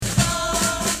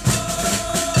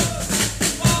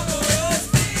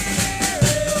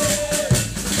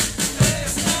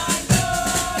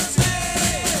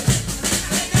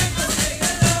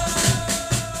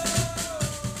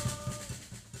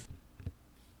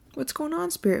What's going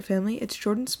on, Spirit family? It's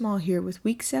Jordan Small here with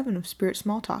week 7 of Spirit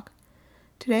Small Talk.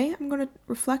 Today, I'm going to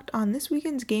reflect on this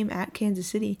weekend's game at Kansas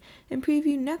City and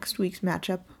preview next week's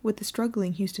matchup with the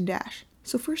struggling Houston Dash.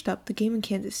 So first up, the game in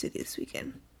Kansas City this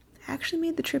weekend. I actually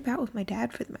made the trip out with my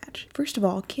dad for the match. First of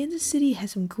all, Kansas City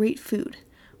has some great food.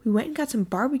 We went and got some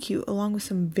barbecue along with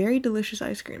some very delicious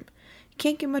ice cream. You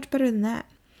can't get much better than that.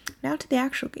 Now to the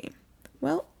actual game.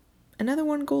 Well, another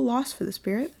 1-goal loss for the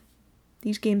Spirit.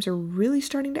 These games are really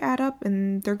starting to add up,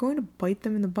 and they're going to bite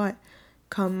them in the butt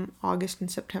come August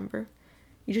and September.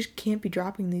 You just can't be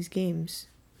dropping these games.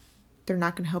 They're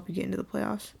not going to help you get into the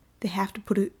playoffs. They have to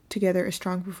put together a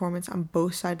strong performance on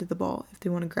both sides of the ball if they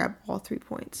want to grab all 3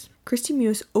 points. Kristie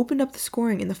Mewis opened up the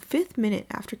scoring in the 5th minute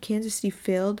after Kansas City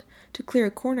failed to clear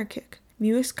a corner kick.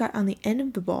 Mewis got on the end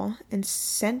of the ball and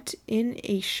sent in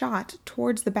a shot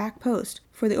towards the back post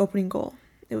for the opening goal.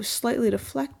 It was slightly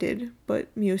deflected, but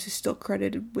Mewis is still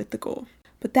credited with the goal.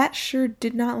 But that sure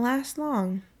did not last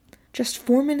long. Just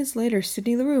 4 minutes later,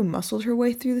 Sydney Leroux muscled her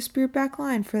way through the Spirit back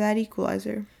line for that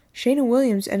equalizer. Shayna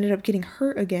Williams ended up getting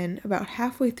hurt again about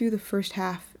halfway through the first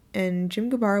half, and Jim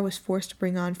Gabarra was forced to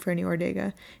bring on Franny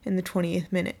Ortega in the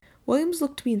 28th minute. Williams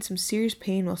looked to be in some serious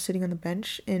pain while sitting on the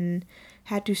bench and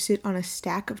had to sit on a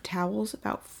stack of towels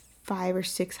about 5 or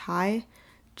 6 high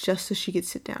just so she could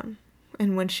sit down.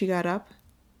 And when she got up,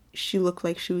 she looked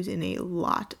like she was in a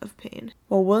lot of pain.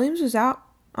 While Williams was out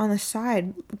on the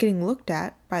side getting looked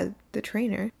at by the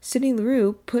trainer, Sydney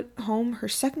Leroux put home her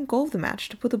second goal of the match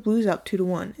to put the Blues up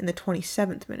 2-1 in the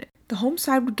 27th minute. The home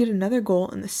side would get another goal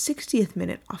in the 60th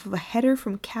minute off of a header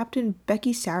from captain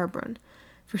Becky Sauerbrunn.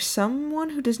 For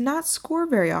someone who does not score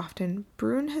very often,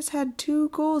 Brunn has had 2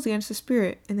 goals against the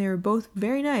Spirit, and they were both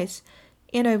very nice,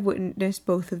 and I've witnessed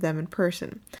both of them in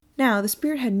person. Now, the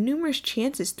Spirit had numerous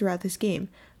chances throughout this game,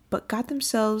 but got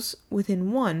themselves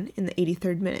within 1 in the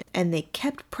 83rd minute, and they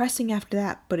kept pressing after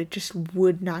that, but it just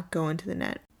would not go into the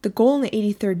net. The goal in the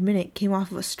 83rd minute came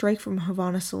off of a strike from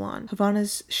Havana Salon.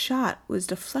 Havana's shot was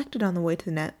deflected on the way to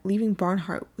the net, leaving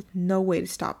Barnhart with no way to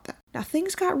stop that. Now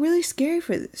things got really scary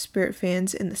for the Spirit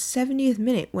fans in the 70th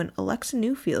minute when Alexa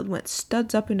Newfield went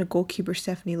studs up into goalkeeper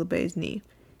Stephanie Labbé's knee.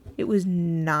 It was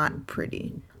not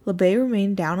pretty. Labbé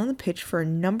remained down on the pitch for a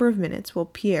number of minutes while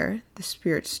Pierre, the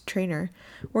Spirit's trainer,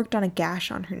 worked on a gash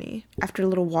on her knee. After a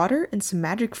little water and some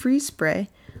magic freeze spray,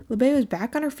 Labbé was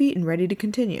back on her feet and ready to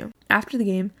continue. After the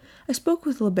game, I spoke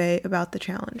with Labbé about the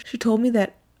challenge. She told me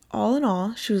that all in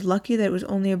all, she was lucky that it was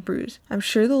only a bruise. I'm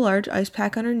sure the large ice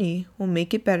pack on her knee will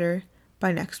make it better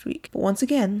by next week. But once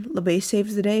again, Labbé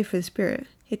saves the day for the Spirit.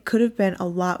 It could have been a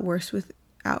lot worse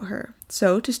without her.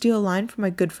 So, to steal a line from my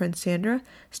good friend Sandra,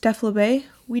 Steph Labbé,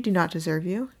 we do not deserve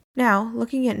you. Now,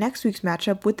 looking at next week's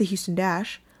matchup with the Houston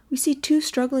Dash, we see 2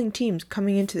 struggling teams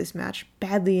coming into this match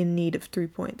badly in need of 3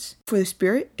 points. For the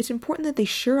Spirit, it's important that they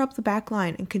shore up the back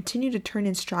line and continue to turn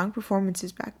in strong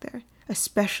performances back there,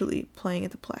 especially playing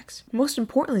at the Plex. Most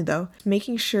importantly, though,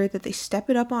 making sure that they step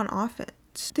it up on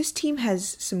offense. This team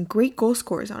has some great goal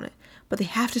scorers on it, but they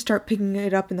have to start picking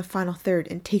it up in the final third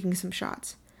and taking some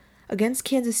shots. Against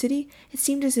Kansas City, it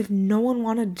seemed as if no one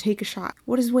wanted to take a shot.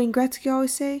 What does Wayne Gretzky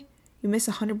always say? You miss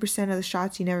 100% of the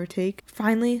shots you never take.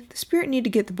 Finally, the Spirit need to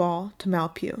get the ball to Mal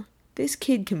Pugh. This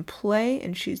kid can play,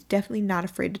 and she's definitely not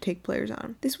afraid to take players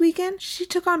on. This weekend, she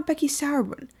took on Becky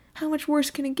Sauerbrunn. How much worse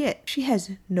can it get? She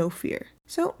has no fear.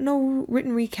 So, no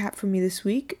written recap from me this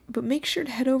week, but make sure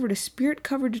to head over to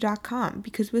spiritcoverage.com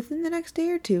because within the next day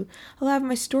or 2, I'll have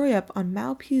my story up on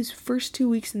Mal Pugh's first 2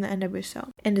 weeks in the NWSL.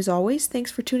 And as always,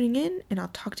 thanks for tuning in, and I'll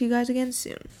talk to you guys again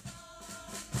soon.